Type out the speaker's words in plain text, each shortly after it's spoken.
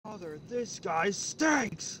Brother, this guy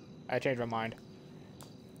stinks! I changed my mind.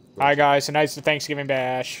 Hi guys, tonight's the Thanksgiving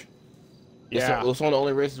bash. Yeah. It's one of the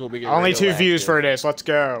only races we'll be getting. Only 2 views for this. Let's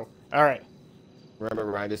go. All right. Remember,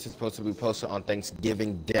 Ryan, this is supposed to be posted on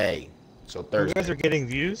Thanksgiving Day, so Thursday. You guys are getting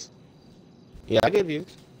views? Yeah, I get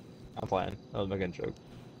views. I'm playing. I was making a joke.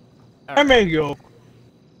 Right. I made a joke.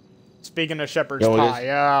 Speaking of shepherd's pie,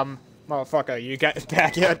 motherfucker, you got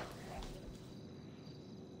back yet?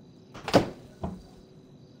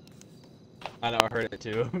 I know, I heard it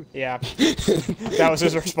too. Yeah. That was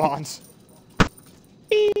his response.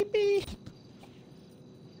 Beep, beep.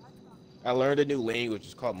 I learned a new language.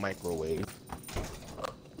 It's called microwave.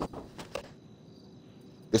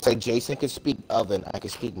 It's like Jason can speak oven, I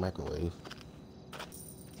can speak microwave.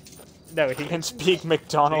 No, he can speak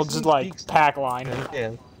McDonald's like pack line.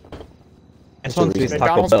 Yeah.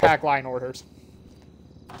 McDonald's pack line orders.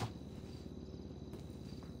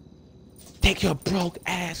 Take your broke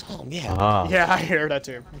ass home, yeah. Yeah, I hear that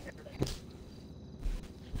too.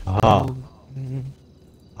 I'm in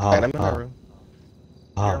my room.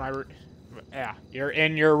 You're in my room. Yeah, you're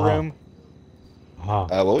in your room. What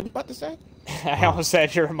were you about to say? I almost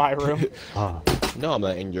said you're in my room. No, I'm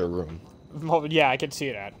not in your room. Well, yeah, I can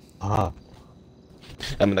see that. I'm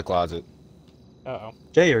in the closet. Uh-oh.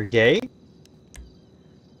 Jay, you're gay?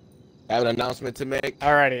 I have an announcement to make.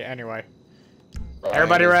 Alrighty, anyway. Ryan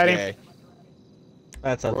Everybody ready? Gay.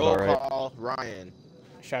 That sounds Roll about right. call, Ryan.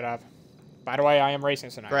 Shut up. By the way, I am racing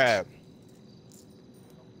tonight. Crab.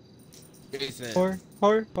 Jason. Whore.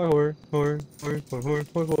 Oh.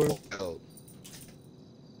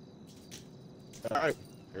 Alright,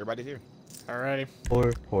 everybody's here. Alrighty.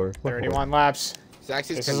 Whore. 31 laps. It's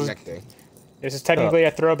actually This his is- next day. This is technically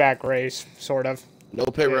a throwback race, sort of. No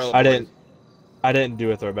pit road. I didn't do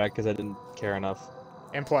a throwback because I didn't care enough.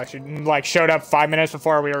 And plus, you like showed up 5 minutes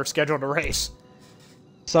before we were scheduled to race.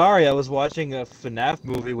 Sorry, I was watching a FNAF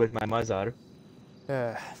movie with my mother.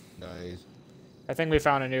 Nice. I think we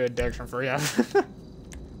found a new addiction for you.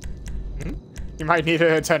 You might need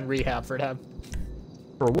to attend rehab for that.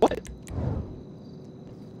 For what?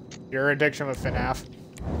 Your addiction with FNAF.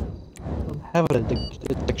 I have an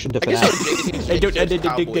addiction to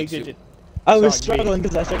FNAF. I was struggling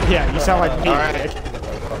because I started. Yeah, you sound like me. Alright.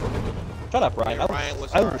 Shut up, Ryan.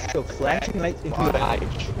 I will show flashing lights into your eyes.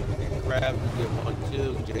 Crab, get 1,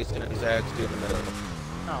 2. Jason and Zach, get in the middle.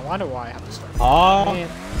 Oh, why do I have to start?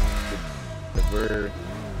 Because we're...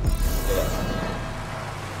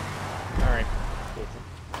 Alright.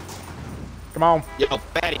 Come on. Yo,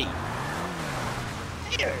 fatty.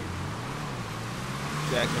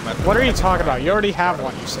 What are you talking about? You already have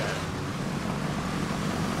one, you said.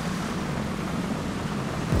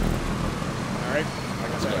 Alright.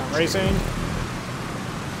 Like I said, I'm racing.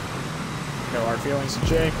 No hard feelings to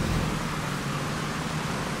Jay.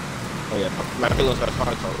 Oh yeah, my feelings are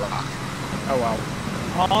hard to rock. Oh well.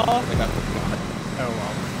 I got Oh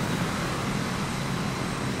well.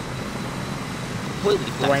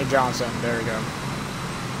 completely flat. Dwayne Johnson. There we go.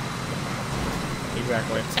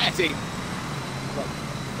 Exactly. Taxi.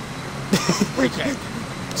 Recheck.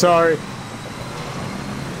 Sorry.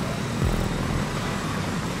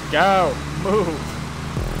 Go. Move.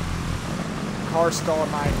 Car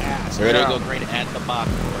stalling my ass. We're gonna go green at the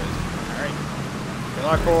box, boys. Alright. Good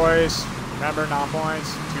luck, boys. Remember,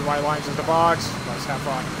 non-points. 2 white lines is the box. Let's have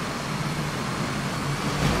fun.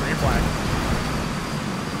 Green flag.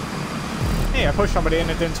 Hey, I pushed somebody and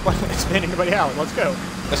it didn't spin anybody out. Let's go.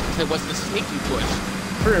 That's because it was the sneaky push.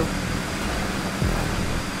 True.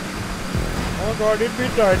 Oh god, it'd be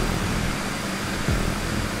done.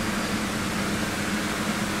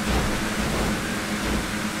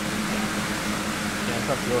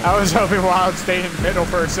 I was hoping Wild stayed in the middle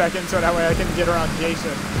for a second so that way I can get around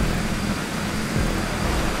Jason.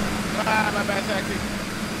 Ah, my bad taxi.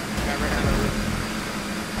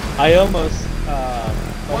 I almost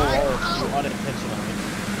overwhelmed you unintentionally.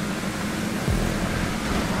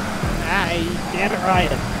 Hey, damn it,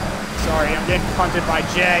 Ryan. Sorry, I'm getting punted by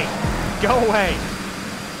Jay. Go away.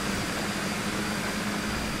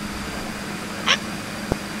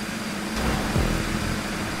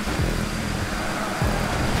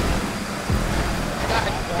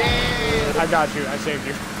 I got you. I saved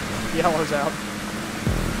you. Yellow's out.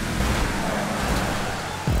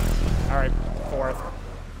 Alright, 4th.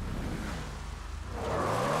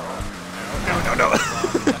 No.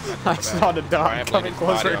 I saw the dog coming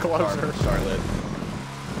closer and closer. Charlotte.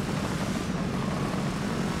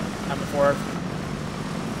 I'm the 4th.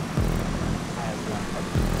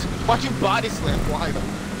 Watch your body slam fly though.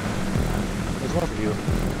 There's one for you.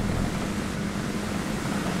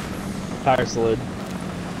 Tire slid.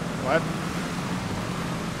 What?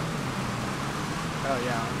 Oh,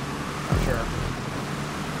 yeah. I'm sure.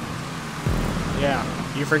 Yeah.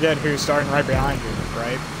 You forget who's starting right behind you,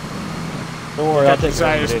 right? Don't worry, I'll take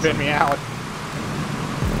decided to it. spin me out.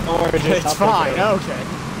 Don't worry, Jason, It's fine, I'll okay.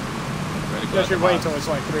 Ready to go Just at the wait box. till it's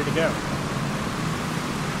like 3 to go.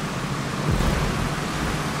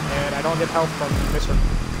 And I don't get help from Mr.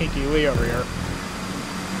 Pinky Lee over here.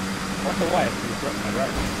 Walk away. You broke my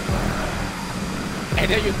right. And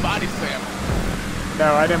then you body slam.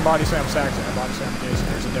 No, I didn't body slam Saxon, I body slam Jason.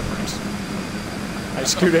 There's a difference. I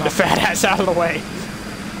scooted the fat ass out of the way.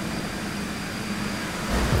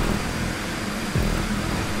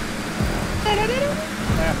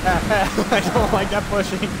 I don't like that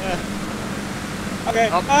pushing. Okay.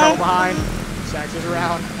 Up, go behind. Sax is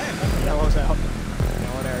around. Yellow's out.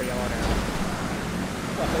 Yellow there, yellow there.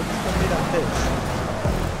 What, they just told me that pitch.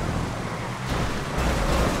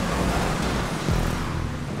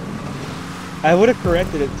 I would have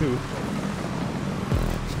corrected it too.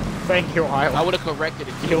 Thank you, I Isla. would have corrected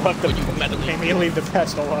it. You left the when you mentally. made me leave the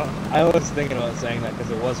pest alone. I was thinking about saying that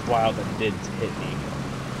because it was wild and did hit me.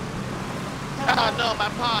 Oh no, my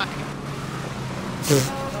pie.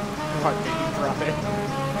 What did you drop it?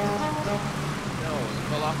 No, it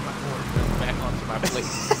fell off my board and back onto my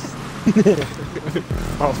plate.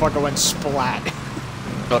 Motherfucker went splat.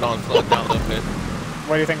 Hold on, slow it down a little bit.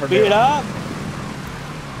 What do you think we're Beat doing? it up!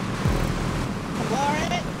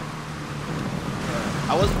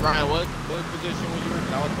 I was Brian. What position were you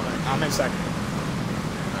in? I was behind. I'm in second.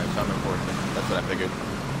 Alright, so I'm in fourth. That's what I figured.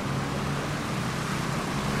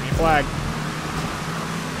 Green flag.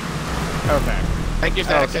 Okay. Thank you,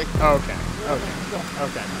 Okay. Saxon. Okay. Okay.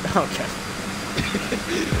 Okay. Okay.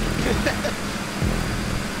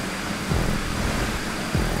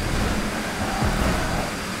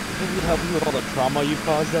 Think we'd help you with all the trauma you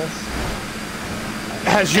caused us?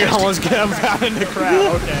 As you almost get him out in the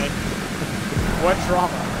crowd. Okay. What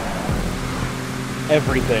trauma?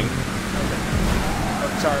 Everything. Oh,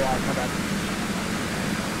 sorry, Wally, my bad.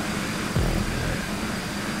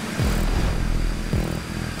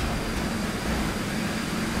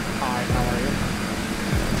 Hi, how are you?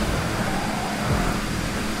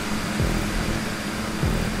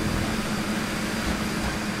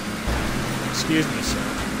 Excuse me, sir.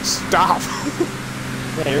 Stop!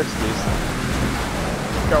 Yeah, your excuse.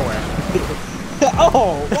 Go away.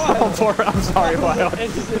 Oh, wow! I'm sorry, Lyle.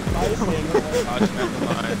 Innocent bystander. Caution at the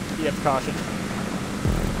line. Yep, caution.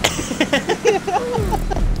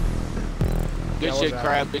 Good Yellow's shit, out.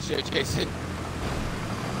 Crab. Good shit, Jason.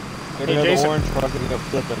 They're Hey, gonna Jason. the orange car gonna go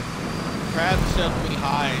flipping. Crab shoved me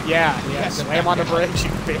high. Yeah, He yeah, had to slam back on the out. brakes, you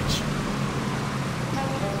bitch.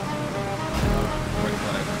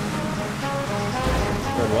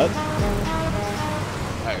 Heard what?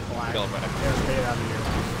 Alright, kill him back. There's a bait out of here.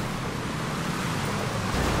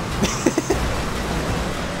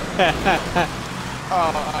 Oh,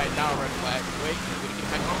 alright, now red flag. Wait, can we get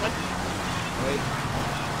back on? Wait.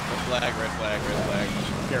 Red flag, red flag, red flag.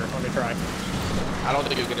 Here, let me try. I don't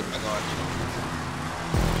think you'll get it back on.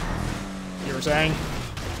 You were saying?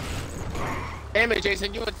 Damn it,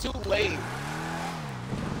 Jason, you were too late.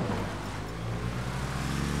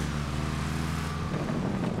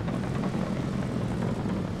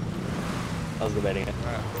 I was debating it.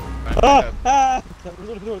 Alright. Ah! Ah!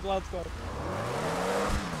 Loud scar.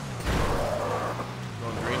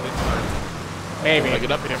 Going green this time. Maybe. Like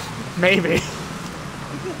it up here. Maybe.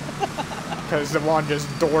 Because the one just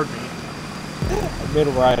doored me. I made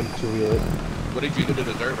Ryan two-wheel it. What did you do to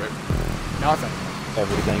deserve it? Nothing.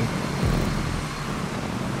 Everything.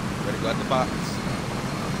 Ready to go at the box.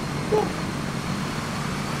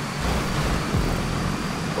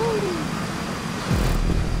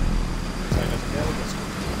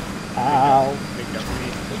 Ow.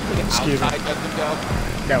 Excuse me. Outside doesn't go.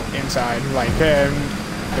 No, inside. Like, the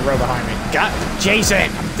row behind me. God, Jason!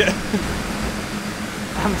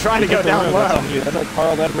 I'm trying to go down low. That's like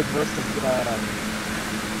Carl Edwards versus,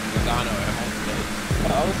 Logano at home today.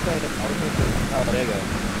 I was going to Talladega.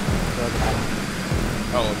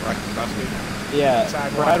 Oh, right across me. Yeah,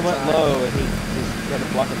 Inside, Brad went inside. low and he had to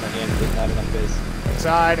block him at the end and didn't have enough base.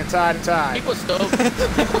 Inside, inside, inside. People still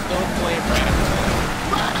playing Brad.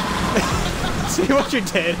 See what you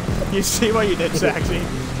did? You see what you did, Saxy?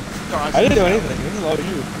 I didn't do anything. This is all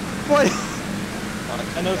you. What?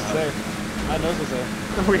 I know it's there. I know it's there.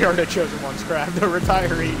 We are the chosen ones, Crab. The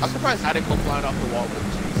retirees. I'm surprised I didn't go flying off the wall with the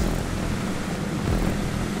cheese.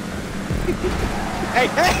 Hey,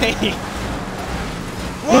 hey!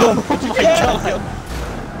 Whoa! Oh my god!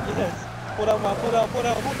 Yes. Put out my, put out.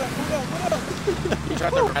 He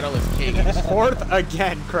tried to rattle his cage. Fourth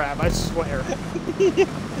again, Crab, I swear.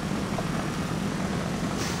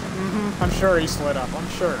 I'm sure he slid up. I'm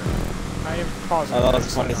sure. I am positive. Oh,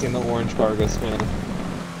 that's funny seeing the orange car go spin. Red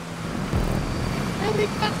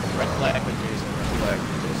flag for Jason. Red flag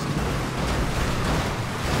for Jason.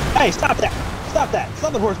 Hey, stop that! Stop that!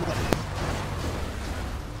 Stop the horse.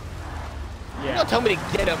 Yeah. Don't tell me to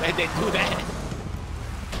get him and then do that.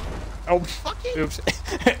 Oh, Fucking. oops.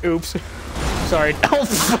 Oops. Sorry. Oh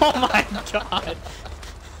my god.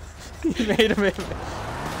 You made him.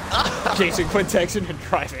 Jason, quit texting and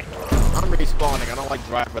driving. I'm respawning. I don't like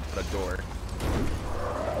driving up to the door.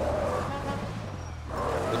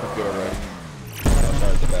 This is good, right? I'll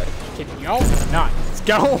start at the back. Can you not?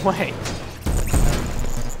 Go away.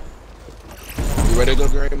 You ready to go,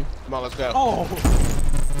 Graham? Come on, let's go. Oh!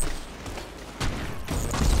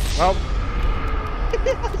 Well.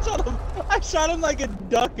 I shot him like a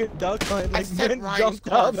duck and duck hunt. Like, said man Ryan's jumped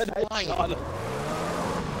car up and I flying. shot him.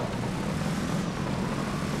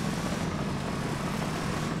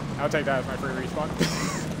 I'll take that as my free respawn.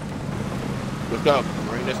 Let's go.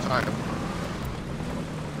 We're in this time.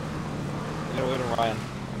 You know, wait a Ryan.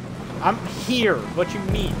 I'm here. What you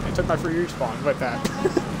mean? I took my free respawn with that.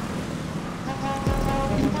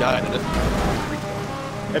 You died in this.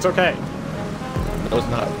 It's okay. No, it's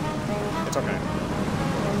not. It's okay.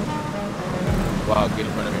 Wow, get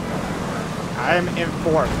in front of me. I'm in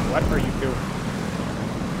fourth. What are you doing?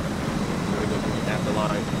 We're gonna go at the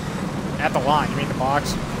line. At the line. You mean the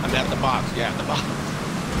box? I'm at the box. Yeah, at the box.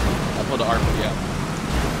 I pulled the arm. Yeah.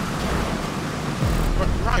 But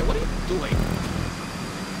Ryan, what are you doing?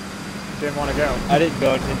 Didn't want to go. I didn't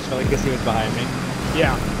go intentionally because he was behind me.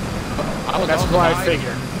 Yeah. That's also what I behind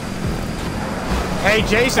figured. Hey,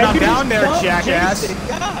 Jason, I'm down there, jackass. Jason,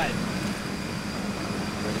 God!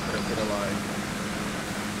 Ready for the line.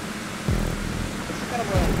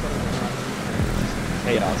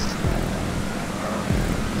 Chaos.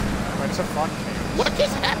 But it's a fun game. What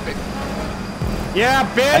just happened? Yeah,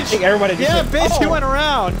 bitch! I think everybody just yeah, said, bitch, oh. you went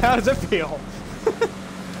around. How does it feel?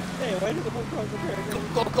 Hey, why did the whole car go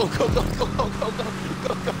Go, go, go, go, go, go, go, go,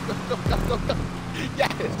 go, go, go, go, go, go, go.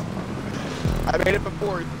 Yes! I made it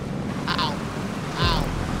before. Ow. Ow.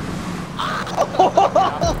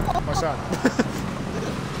 What's up?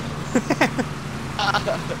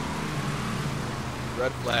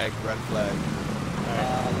 Red flag, red flag.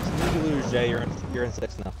 You lose, Jay. You're in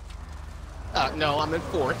sixth now. No, I'm in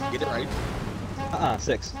fourth. Get it right.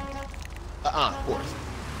 Six. Fourth.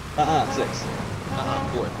 Six.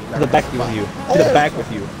 Fourth. To the back with you. To the back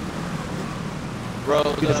with you. Bro,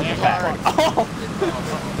 He doesn't get back.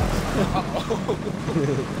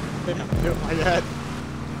 Oh my god.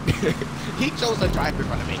 He chose to drive in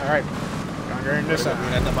front of me. Alright. Going this We're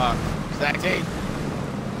side. at the box. Zach, hey.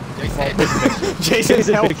 Jason.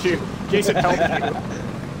 Jason helped you. Jason helped you.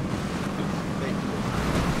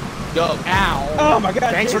 Go. Ow. Oh my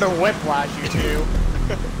god. Thanks for the whiplash, you two.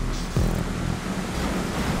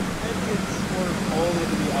 Only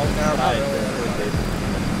to be outside.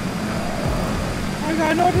 I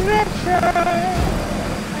got no direction. I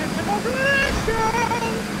got no direction.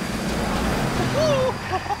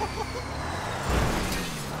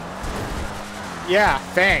 Yeah,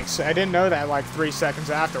 thanks. I didn't know that like 3 seconds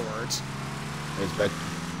afterwards. Expect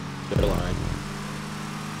the line.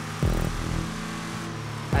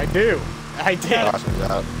 I do. I did. Awesome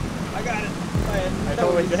job. I got it. I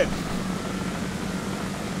totally did.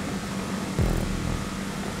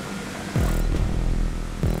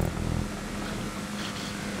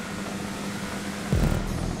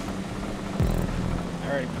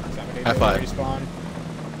 Alright, somebody High five. respawn.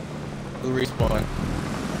 Who respawn?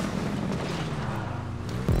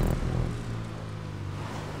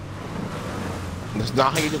 That's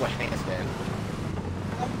not how you do a handstand.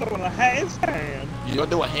 I'm doing a handstand. You don't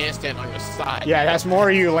do a handstand on your side. Yeah, that's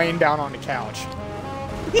more you laying down on the couch.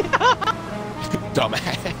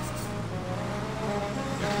 Dumbass.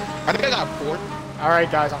 I think I got fourth.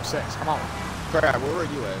 Alright guys, I'm 6. Come on. Crap, where were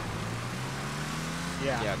you at?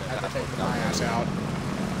 Yeah, Yeah, I had that's to take what my ass out.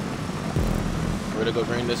 We're gonna go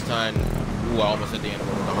green this time. Ooh, I almost hit the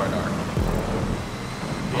animal with the hard R.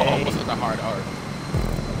 Yay. Almost hit the hard R.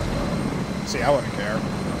 See, I wouldn't care.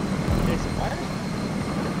 Jason, why are you?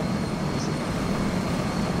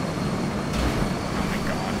 Oh my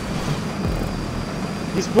god.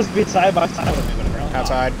 He's supposed to be side by side with me, but apparently not.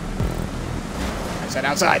 Outside. I said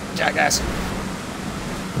outside, jackass.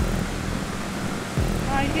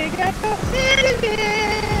 I get the feeling.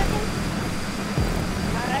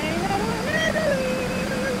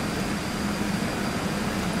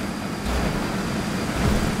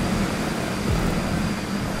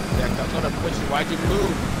 Jack, I'm gonna push you. Why'd you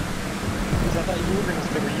move? Because I thought you were going to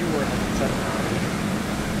stay where you were in the second round.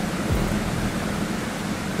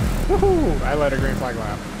 Woohoo! I let a green flag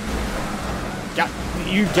lap. God,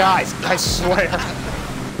 you guys, I swear.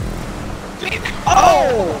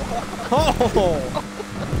 Oh! Oh!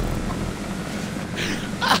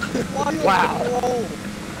 Wow.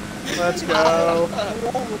 Let's go.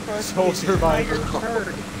 Soul Survivor.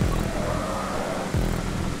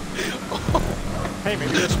 Hey,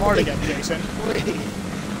 maybe you're smart again, Jason. Wait,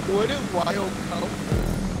 where did Wild come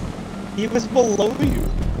from? He was below you.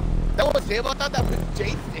 That was him? I thought that was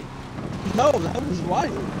Jason. No, that was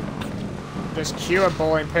Wild. Just cue a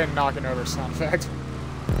bowling pin knocking over sound effect.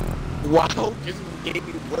 Wild just gave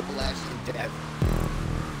me whiplash to death.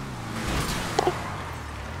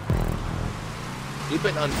 You've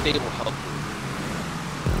been unstable health.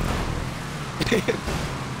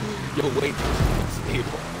 Yo, wait,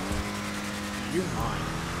 unstable. You mind?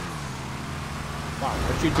 Wow,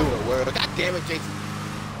 what you doing? Where? God damn it, Jason.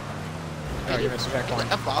 Oh, you missed a checkpoint.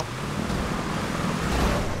 F off.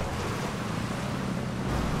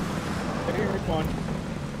 Here's one.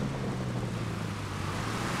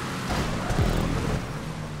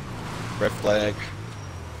 Red flag.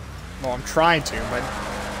 Well, I'm trying to, but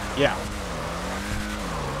yeah.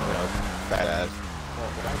 You know, fat ass.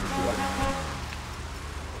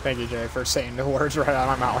 Thank you, Jay, for saying the words right out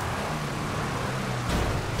of my mouth.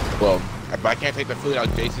 Well, if I can't take the food out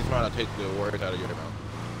of Jason's mouth, I'll take the words out of your mouth.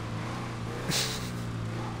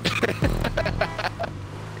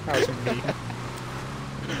 That was mean.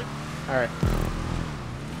 Alright.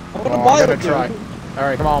 I'm Well, I'm gonna try.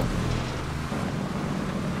 Alright, come on.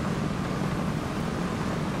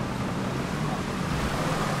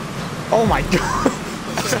 Oh my god!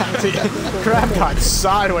 Crab got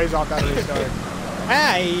sideways off that restart.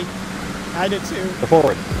 Hey! I did too. Go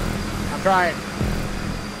forward. I'm trying.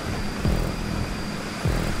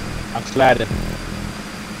 I'm sliding.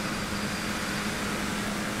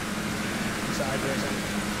 Side racing.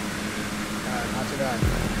 Not too bad.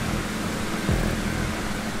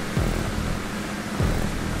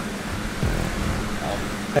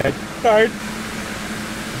 Head start.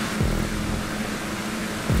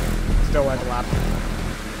 Still went the lap.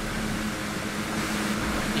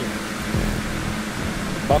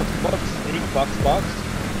 Box. Any box.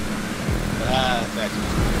 Thanks.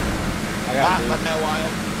 I got My man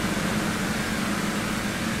Wild.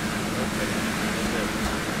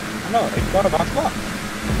 No, it's got a box.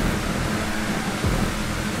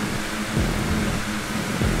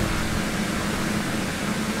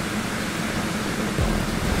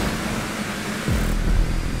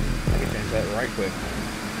 I can change that right quick.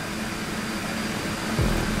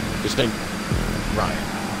 Just think, Ryan.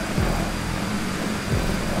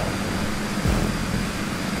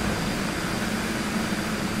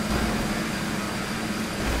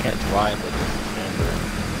 Can't drive with this camber.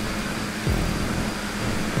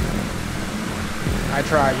 I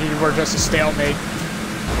tried. You were just a stalemate.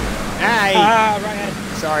 Hey! Right.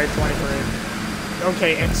 Sorry, 23.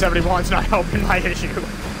 Okay, and 71's not helping my issue. We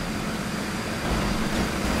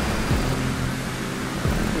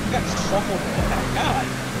got shuffled. Oh my god.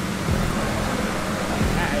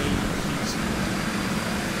 Hey, jeez.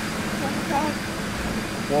 Oh my god.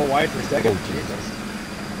 4 wide per second. Oh, Jesus.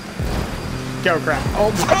 Go, crap.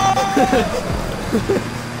 Oh,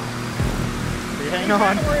 hang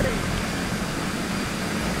on.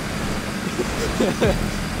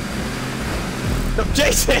 No,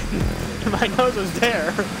 Jason! My nose was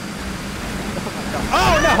there.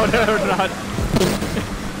 Oh, no, no, not.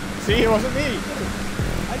 See, it wasn't me. I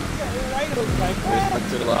just got right over my Back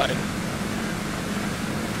to the line.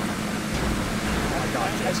 Oh my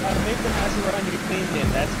god, Jason. I make the pass around you cleaned in.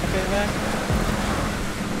 That's okay, man.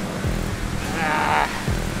 Ah.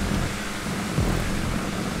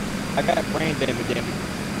 I got brain damage.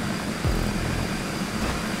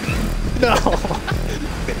 No!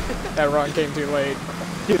 That run came too late.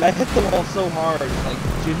 Dude, I hit the wall so hard, like,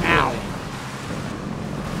 genuinely. Ow.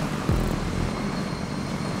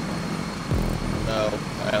 No.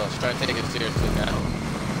 Alright, let's try to take it seriously now.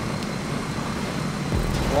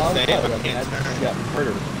 Well, I was Same, probably I like, can't I just turn. got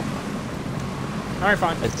murdered. Alright,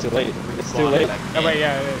 fine. It's too late. It's too late. Oh, wait,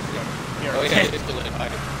 yeah, it is. You're Oh, okay. yeah, it's too late.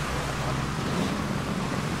 Alright.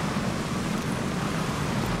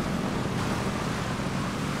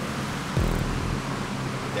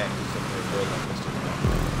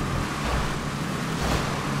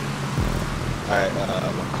 Alright,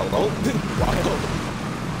 hello? Wild.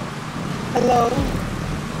 Hello.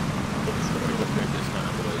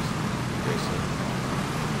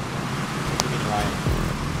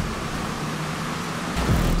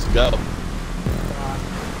 Let's go. Come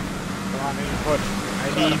on, I need push. I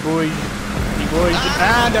need boys. I need boys.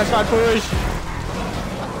 Ah, that's my push.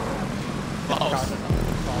 False.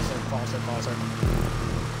 False. closer.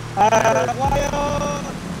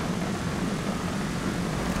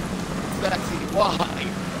 Sexy, why?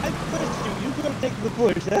 I pushed you. You couldn't take the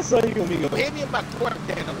push. That's all you gonna be going. Hit me in my quarter,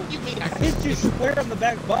 Daniel. What do you mean? I hit you square on the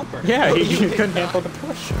back bumper. Yeah, you did couldn't not. handle the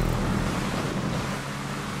push.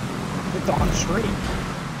 It's on stream.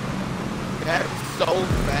 That is so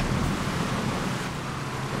fast.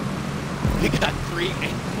 You got 3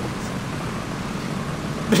 ankles.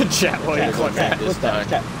 The chat will you click that. This time.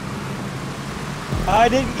 Chat. I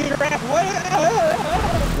didn't get wrapped. What?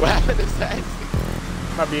 What happened to Sassy?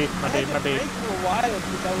 My B. I had to brake for a while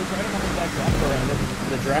because I was right on the back bumper and then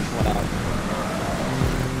the draft went out.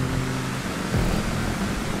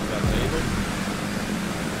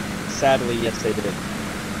 Sadly, yes, they did.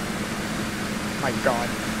 My God.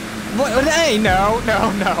 What? Hey, no.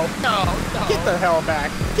 No. Get the hell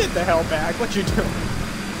back. Get the hell back. What you doing?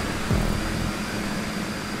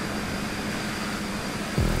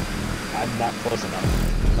 I'm not close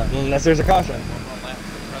enough. Unless there's a caution.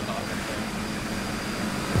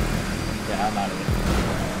 Yeah, I'm out of it.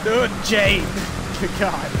 Good, Jade. Good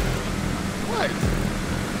God. What?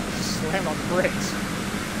 Slam on the brakes.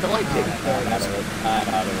 No, I didn't. I'm out of it. I'm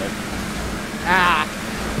out of it. Ah.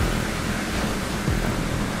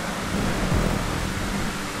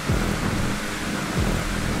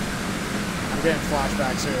 I'm getting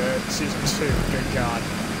flashbacks to season 2. Good God.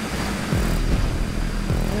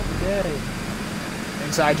 Okay.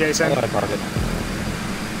 Inside, Jason. I'm gonna park it.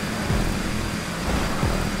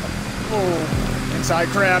 Oh. Inside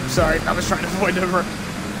crab. Sorry, I was trying to avoid the.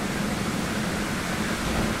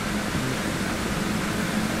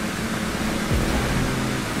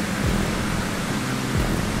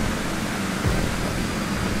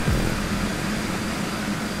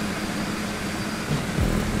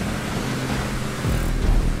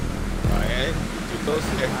 Alright, too close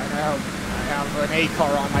here. I know. I have an 8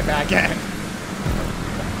 car on my back end.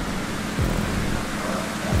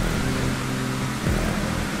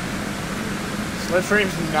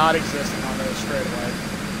 Slipstream's not existing on those straightaway.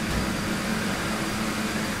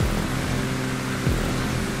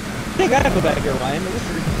 I think I have a back here, Ryan. At least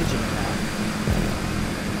you're pitching it now.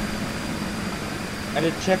 I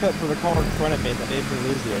did check up for the car in front of me that made me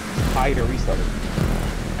lose the tire restarted.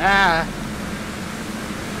 Ah.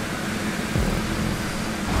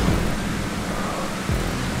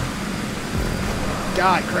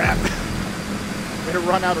 God, crap. Way to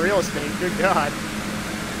run out of real estate. Good God.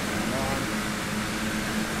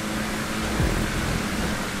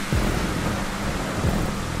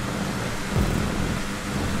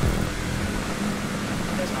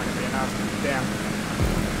 That's not gonna be enough. Damn.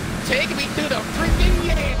 Take me to the freaking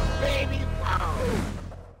yeah, baby! Wow!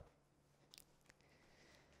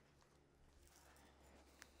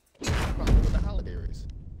 With the holiday race.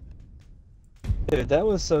 Dude, that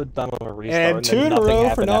was so dumb of a restart. And 2 then in a nothing row for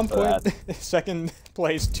happened after non-point. Second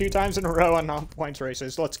place 2 times in a row on non-points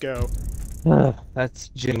races. Let's go. that. That's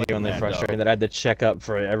genuinely Like that, frustrating that I had to check up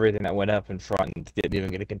for everything that went up in front and didn't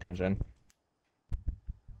even get a contention.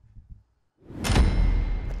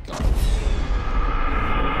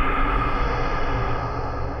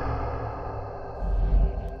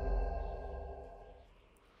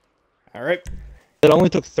 All right. It only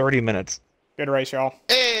took 30 minutes. Good race, y'all.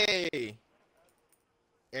 Hey!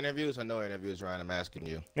 Interviews or no interviews, Ryan? I'm asking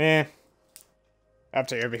you. Up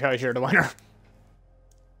to you because you're the winner.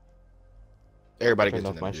 Everybody Turn gets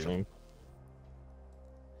off an my interview. stream.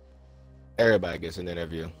 Everybody gets an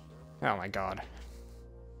interview. Oh my God.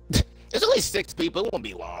 There's only 6 people. It won't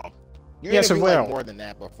be long. You Yes, it interviewed, like, will. more than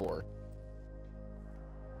that before.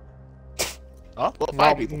 Oh, well, 5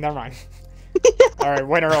 Well, people. never mind. All right,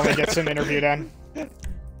 winner only gets an interview then.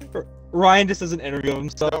 Ryan just doesn't interview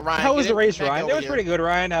himself. So, Ryan, How was get the race, back Ryan? over It was here. pretty good,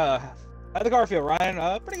 Ryan. How'd the car feel,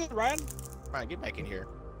 Ryan? Pretty good, Ryan. Ryan, get back in here.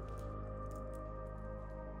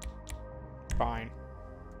 Fine.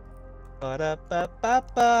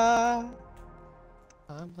 Ba-da-ba-ba-ba.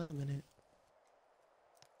 I'm loving it.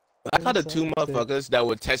 I thought the 2 motherfuckers that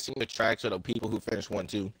were testing the tracks are the people who finished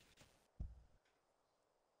 1-2.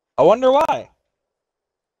 I wonder why.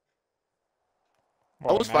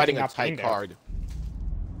 Well, I was imagine fighting a not being tight there. card.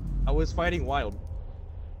 I was fighting wild.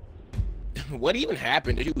 What even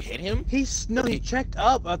happened? Did you hit him? He checked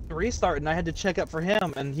up at the restart, and I had to check up for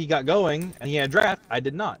him, and he got going, and he had a draft. I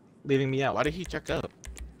did not, leaving me out. Why did he check up?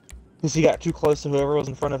 Because he got too close to whoever was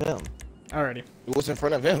in front of him. Alrighty. Who was in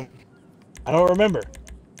front of him? I don't remember.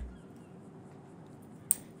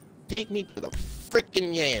 Take me to the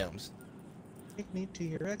freaking yams. Take me to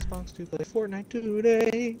your Xbox to play Fortnite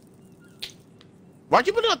today. Why'd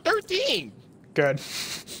you put it on 13? Good.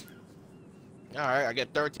 Alright, I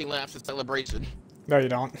get 13 laps of celebration. No, you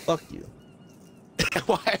don't. Fuck you.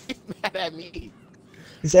 Why are you mad at me?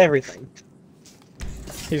 He's everything.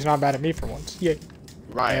 He's not mad at me for once. Yeah.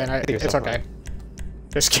 Ryan, And it's yourself okay. right.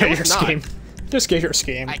 Just get No, your it's not. scheme. Just get your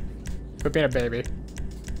scheme. I- Quit being a baby.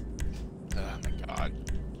 oh my god.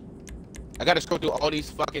 I gotta scroll through all these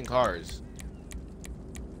fucking cars.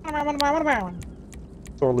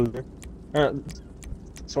 Sore loser.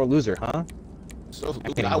 Sore loser, huh? So I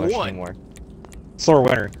can't I English won. anymore. Sore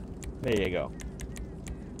winner. There you go.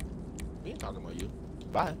 We ain't talking about you.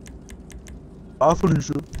 Bye. Off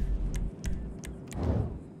loser.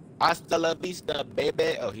 Hasta la vista,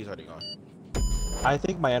 baby. Oh, he's already gone. I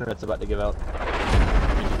think my internet's about to give out.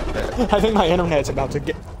 I think my internet's about to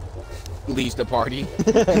get. Leaves the party.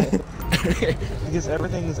 Because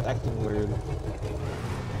everything is acting weird.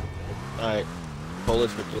 Alright.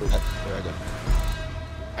 Polish for two. There I go.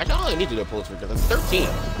 Actually, I don't really need to do a Polish for two. That's 13.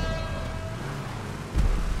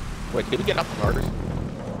 Wait, did we get off the cars?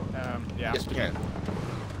 Yeah. Yes, we can.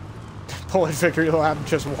 Polish victory lap,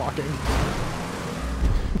 just walking.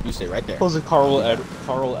 You stay right there. Pulls a Carl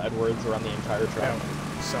Edwards around the entire track. Oh,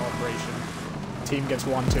 celebration. Team gets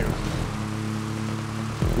 1-2.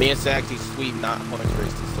 Me and Saxy sweep not points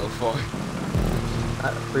races so far.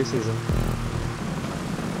 Preseason.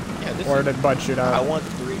 Yeah, this Or is, did Bud shoot I out? won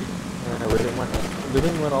 3. Yeah, we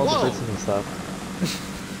didn't win all Whoa. the preseason stuff.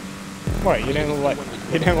 What, you didn't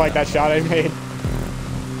like that shot I made?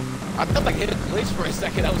 I felt like I hit a glitch for a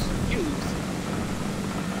second. I was confused.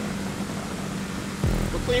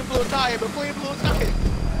 McLean blew a tire. McLean blew a tire.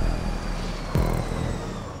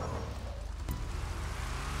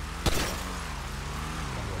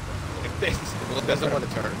 Well, doesn't want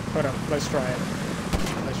to turn. Hold on, let's try it.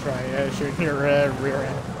 Let's try it. Shooting your rear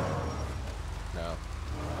end. No.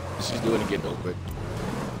 She's doing it again real quick.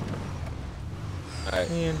 Alright,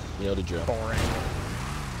 Man, you know the drill. boring.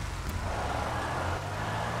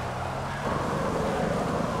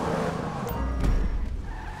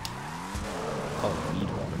 Oh, weed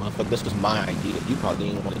one. Motherfucker, this was my idea. You probably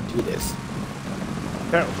didn't want to do this.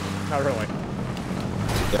 No, not really.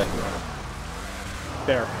 Okay.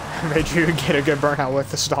 There. Made you get a good burnout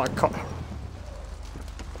with the stock car.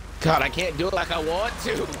 God, I can't do it like I want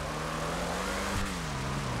to.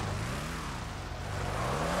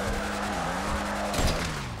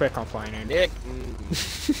 Quit complaining. Nick.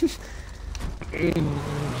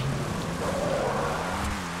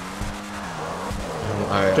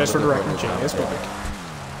 Alright, Just for I'm the looking record, for a new Genius combo.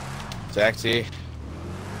 Bike. Taxi.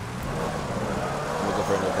 I'm looking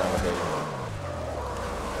for a new combo, baby.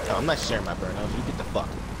 No, I'm not sharing my burnout. You get the fuck.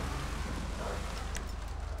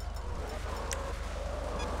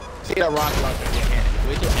 See that rock launcher in your hand.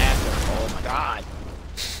 Where's your ass? Oh my god.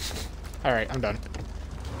 Alright, I'm done.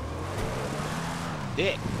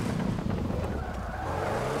 Dick.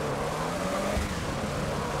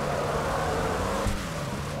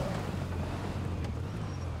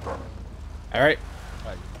 Alright.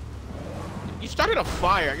 You started a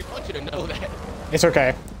fire. I just want you to know that. It's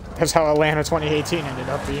okay. That's how Atlanta 2018 ended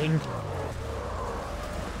up being.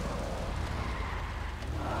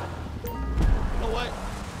 You know what?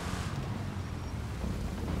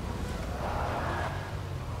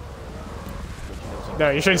 No,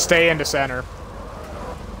 you should stay in the center.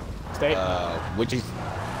 Stay. Which is...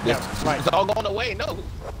 No, This, Mike. it's all going away. No.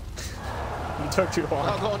 You took too It's all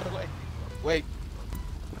long. going away. Wait.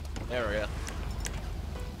 There we go.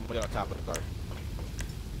 Put it on top of the car.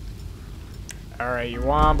 Alright, you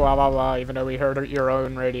won, blah blah blah, even though we heard your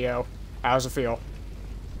own radio. How's it feel?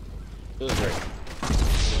 It was great.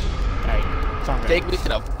 Hey, it's on good. Take me to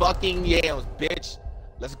the fucking Yales, bitch.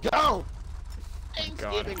 Let's go.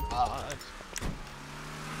 Thanksgiving. God.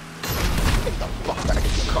 Get the fuck back in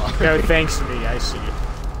your car. No, thanks to me, I see.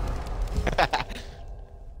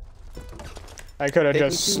 I could have Take me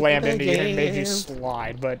just to slammed the into you and made you games.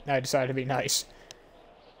 slide, but I decided to be nice.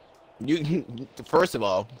 You, first of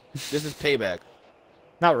all, this is payback.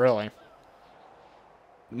 Not really.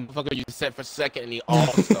 The motherfucker you set for second in the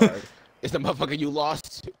All-Star is the motherfucker you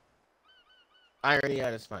lost to. Irony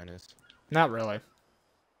at its finest. Not really.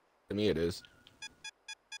 To me, it is.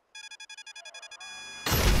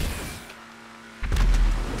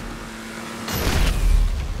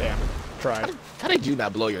 Damn. Tried. How did you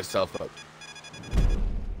not blow yourself up?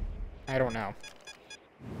 I don't know.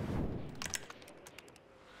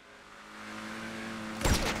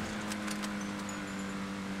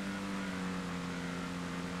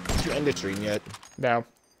 Did you end the stream yet? No.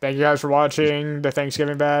 Thank you guys for watching the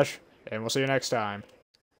Thanksgiving Bash, and we'll see you next time.